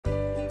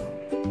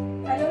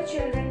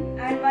children,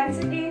 and once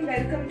again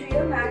welcome to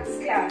your maths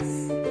class.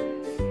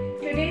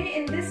 Today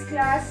in this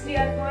class we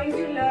are going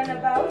to learn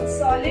about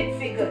solid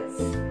figures.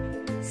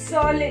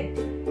 Solid.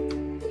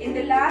 In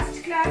the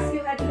last class you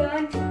had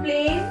learned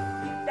plain,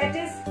 that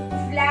is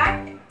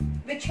flat,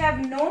 which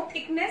have no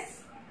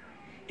thickness.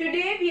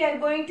 Today we are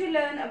going to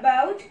learn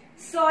about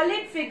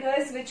solid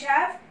figures which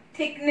have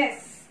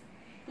thickness.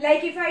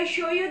 Like if I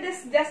show you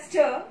this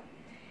duster,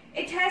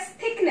 it has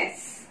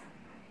thickness.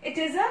 It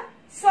is a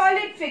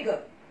solid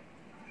figure.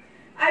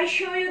 I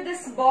show you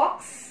this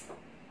box.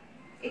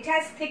 It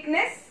has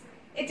thickness.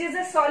 It is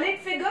a solid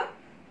figure.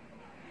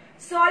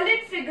 Solid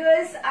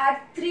figures are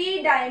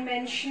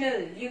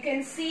three-dimensional. You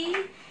can see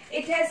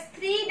it has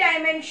three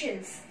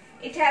dimensions.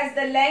 It has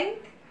the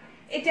length,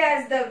 it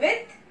has the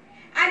width,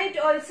 and it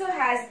also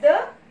has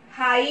the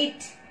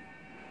height.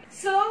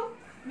 So,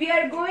 we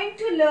are going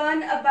to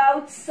learn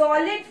about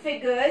solid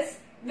figures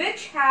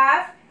which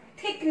have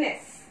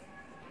thickness.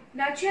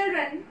 Now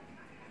children,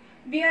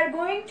 we are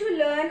going to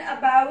learn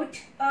about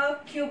a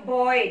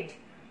cuboid.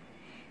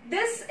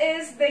 This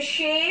is the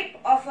shape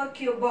of a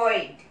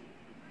cuboid.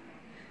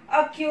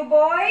 A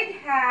cuboid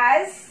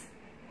has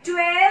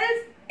 12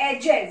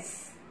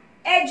 edges.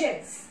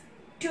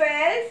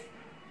 12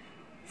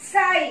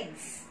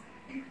 sides.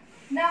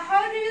 Now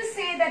how do you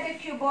say that a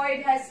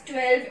cuboid has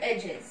 12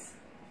 edges?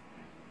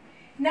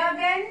 Now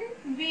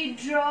when we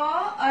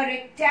draw a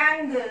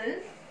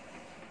rectangle,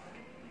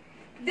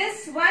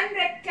 this one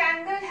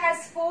rectangle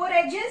has 4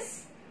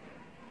 edges.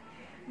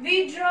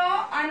 We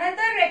draw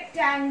another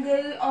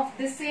rectangle of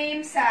the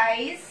same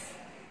size.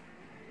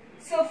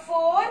 So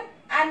 4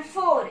 and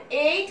 4,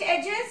 8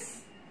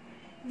 edges.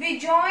 We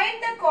join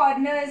the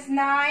corners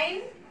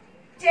 9,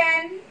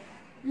 10,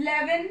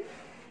 11,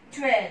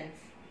 12.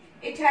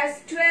 It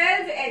has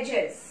 12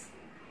 edges.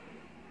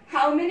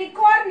 How many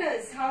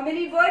corners? How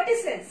many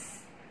vertices?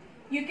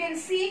 You can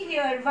see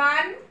here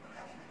 1,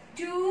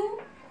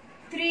 2,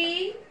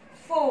 3,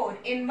 4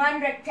 in one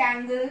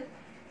rectangle,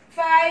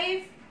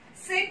 5,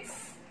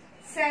 6,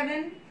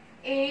 7,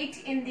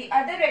 8 in the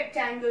other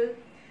rectangle.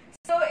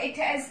 So it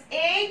has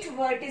 8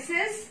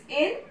 vertices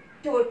in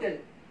total.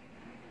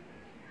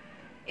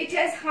 It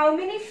has how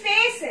many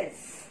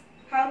faces?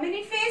 How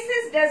many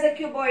faces does a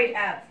cuboid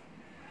have?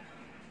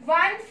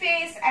 One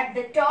face at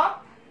the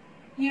top,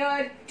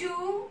 here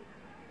 2,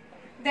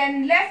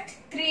 then left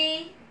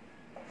 3,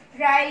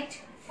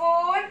 right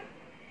 4,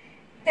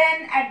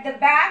 then at the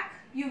back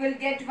you will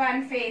get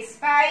one face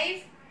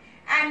 5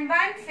 and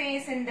one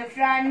face in the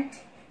front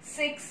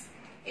 6.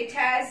 It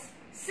has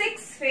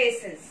 6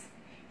 faces.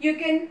 You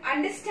can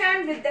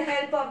understand with the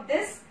help of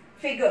this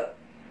figure.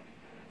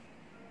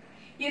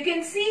 You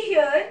can see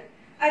here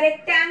a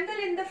rectangle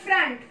in the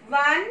front.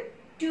 1,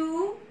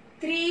 2,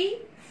 3,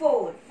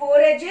 4. 4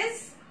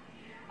 edges.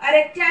 A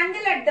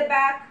rectangle at the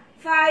back.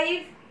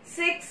 5,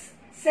 6,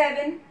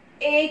 7,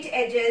 8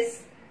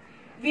 edges.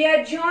 We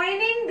are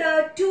joining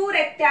the two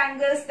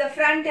rectangles, the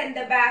front and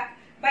the back,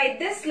 by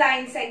this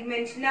line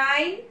segment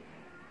 9,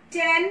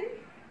 10,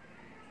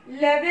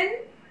 11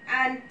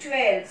 and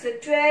 12. So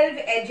 12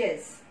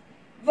 edges.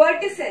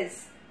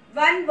 Vertices.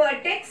 One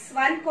vertex,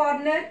 one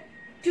corner,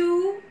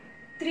 2,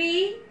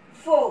 3,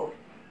 4.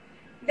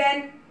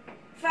 Then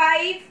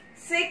 5,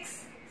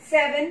 6,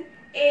 7,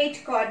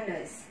 8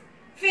 corners.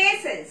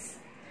 Faces.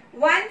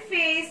 One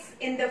face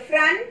in the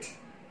front.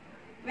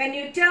 When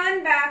you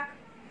turn back,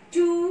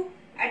 2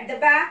 at the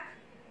back,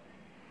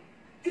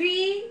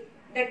 3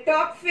 the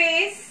top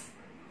face,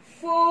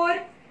 4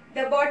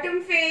 the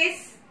bottom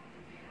face,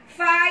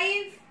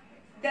 5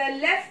 the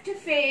left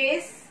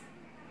face,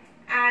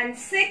 and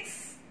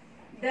 6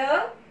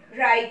 the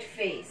right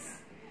face.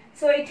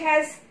 So it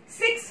has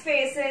 6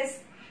 faces,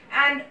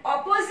 and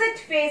opposite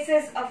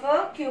faces of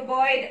a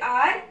cuboid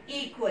are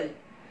equal.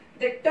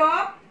 The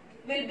top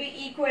will be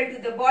equal to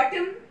the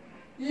bottom,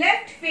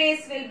 left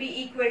face will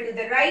be equal to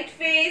the right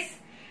face,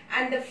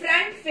 and the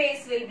front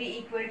face will be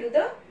equal to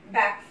the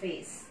back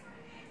face.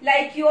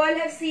 Like you all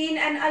have seen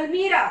an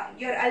almirah.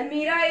 Your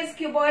almirah is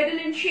cuboidal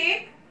in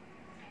shape.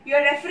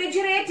 Your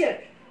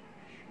refrigerator,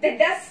 the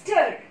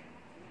duster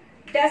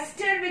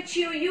which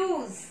you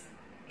use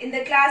in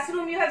the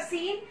classroom, you have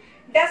seen,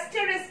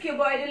 duster is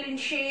cuboidal in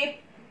shape,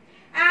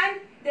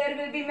 and there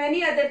will be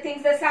many other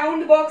things. The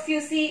sound box you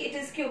see, it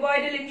is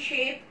cuboidal in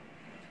shape.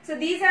 So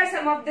these are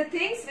some of the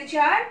things which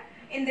are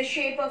in the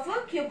shape of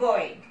a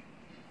cuboid.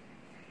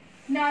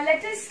 Now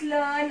let us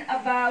learn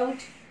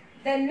about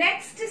the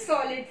next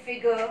solid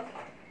figure,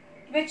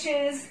 which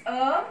is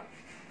a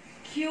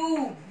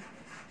cube.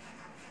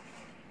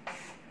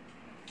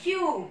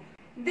 Cube.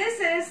 This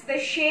is the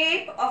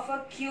shape of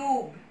a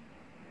cube.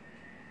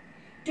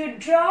 To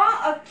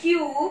draw a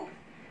cube,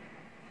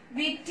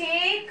 we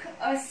take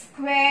a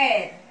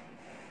square,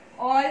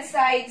 all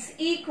sides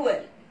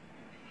equal.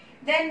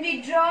 Then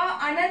we draw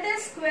another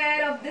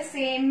square of the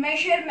same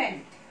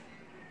measurement,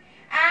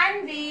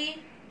 and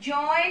we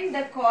join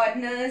the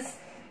corners.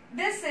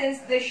 This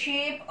is the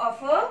shape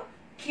of a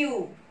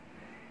cube.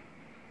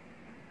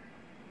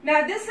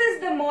 Now this is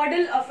the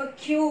model of a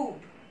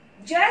cube.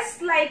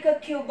 just like a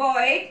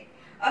cuboid,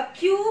 a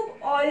cube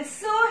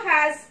also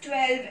has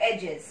 12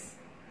 edges.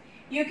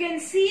 You can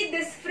see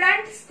this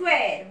front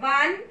square,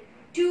 1,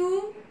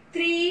 2,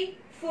 3,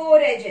 4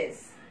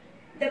 edges.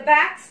 The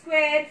back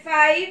square,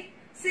 5,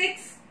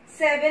 6,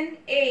 7,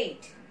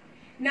 8.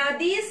 Now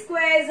these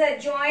squares are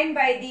joined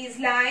by these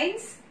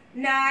lines,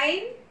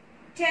 9,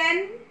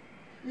 10,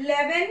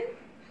 11,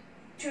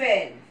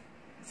 12.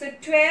 So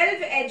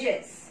 12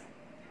 edges.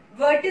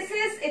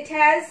 Vertices, it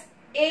has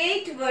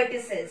 8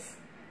 vertices.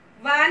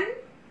 1,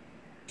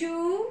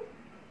 2,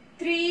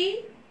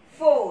 3,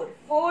 4.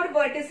 4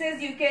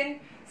 vertices you can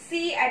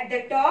see at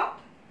the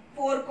top,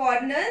 4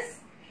 corners.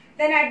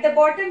 Then at the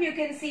bottom you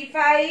can see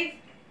 5,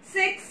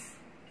 6,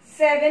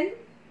 7,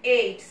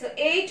 8. So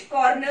 8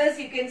 corners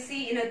you can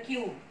see in a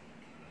cube.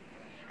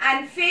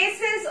 And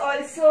faces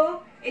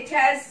also, it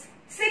has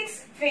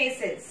 6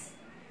 faces.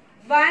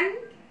 1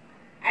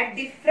 at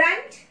the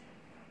front.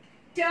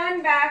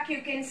 Turn back,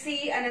 you can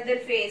see another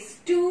face.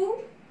 2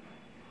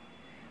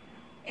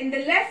 in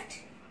the left.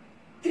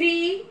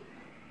 3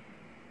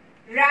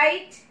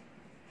 right.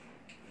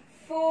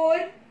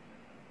 4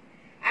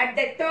 at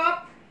the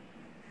top.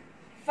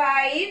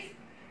 5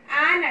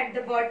 and at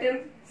the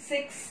bottom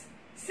 6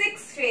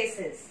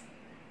 faces.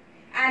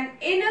 And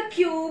in a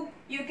cube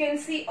you can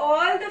see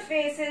all the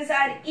faces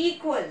are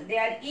equal. They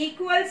are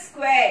equal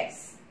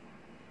squares.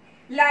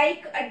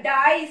 Like a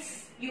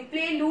dice. You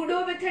play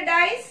Ludo with a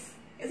dice,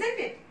 isn't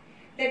it?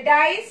 The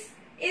dice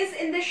is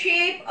in the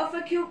shape of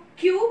a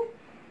cube.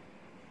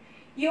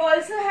 You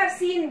also have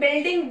seen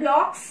building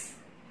blocks.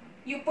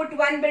 You put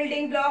one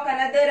building block,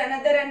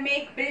 another and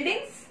make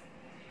buildings.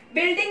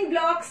 Building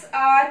blocks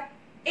are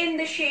in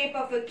the shape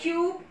of a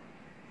cube.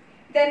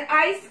 Then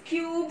ice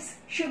cubes,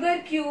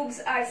 sugar cubes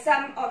are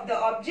some of the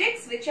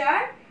objects which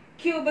are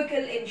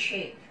cubical in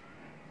shape.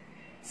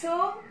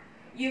 So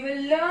you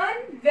will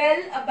learn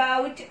well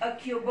about a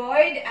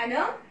cuboid and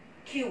a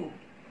cube.